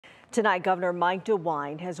Tonight, Governor Mike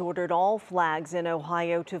DeWine has ordered all flags in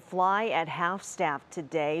Ohio to fly at half-staff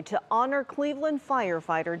today to honor Cleveland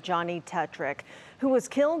firefighter Johnny Tetrick, who was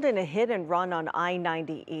killed in a hit-and-run on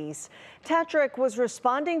I-90 East. Tetrick was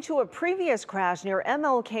responding to a previous crash near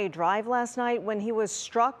MLK Drive last night when he was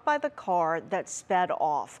struck by the car that sped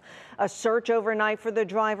off. A search overnight for the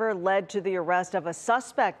driver led to the arrest of a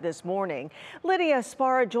suspect this morning. Lydia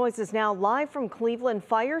Sparra joins us now live from Cleveland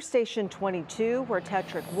Fire Station 22, where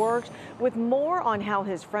Tetrick worked, with more on how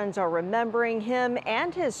his friends are remembering him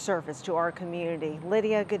and his service to our community.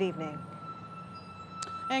 Lydia, good evening.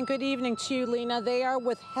 And good evening to you, Lena. They are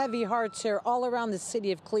with heavy hearts here all around the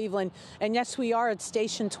city of Cleveland. And yes, we are at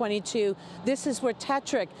Station 22. This is where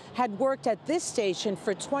Tetrick had worked at this station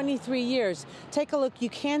for 23 years. Take a look. You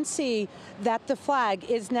can see that the flag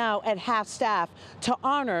is now at half-staff to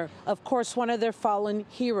honor, of course, one of their fallen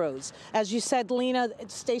heroes. As you said, Lena,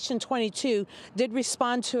 Station 22 did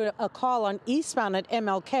respond to a call on eastbound at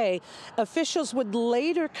MLK. Officials would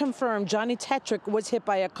later confirm Johnny Tetrick was hit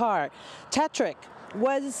by a car. Tetrick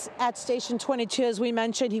was at Station 22, as we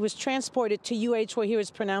mentioned. He was transported to UH, where he was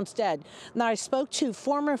pronounced dead. Now, I spoke to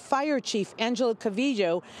former Fire Chief Angelo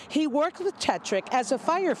Cavillo. He worked with Tetrick as a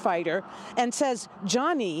firefighter and says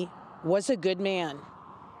Johnny was a good man.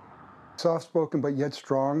 Soft-spoken, but yet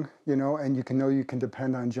strong, you know you can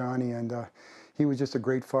depend on Johnny. And he was just a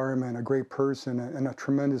great fireman, a great person, and a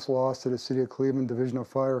tremendous loss to the city of Cleveland Division of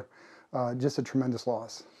Fire. Just a tremendous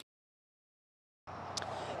loss.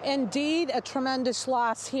 Indeed, a tremendous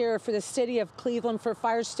loss here for the city of Cleveland for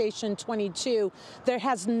Fire Station 22. There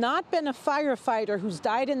has not been a firefighter who's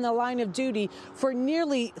died in the line of duty for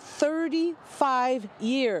nearly 35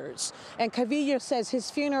 years. And Cavillo says his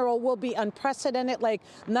funeral will be unprecedented, like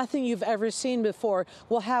nothing you've ever seen before.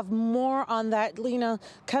 We'll have more on that, Lena,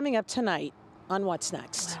 coming up tonight on What's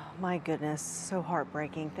Next. Oh, my goodness, so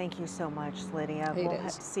heartbreaking. Thank you so much, Lydia. We'll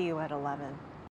see you at 11.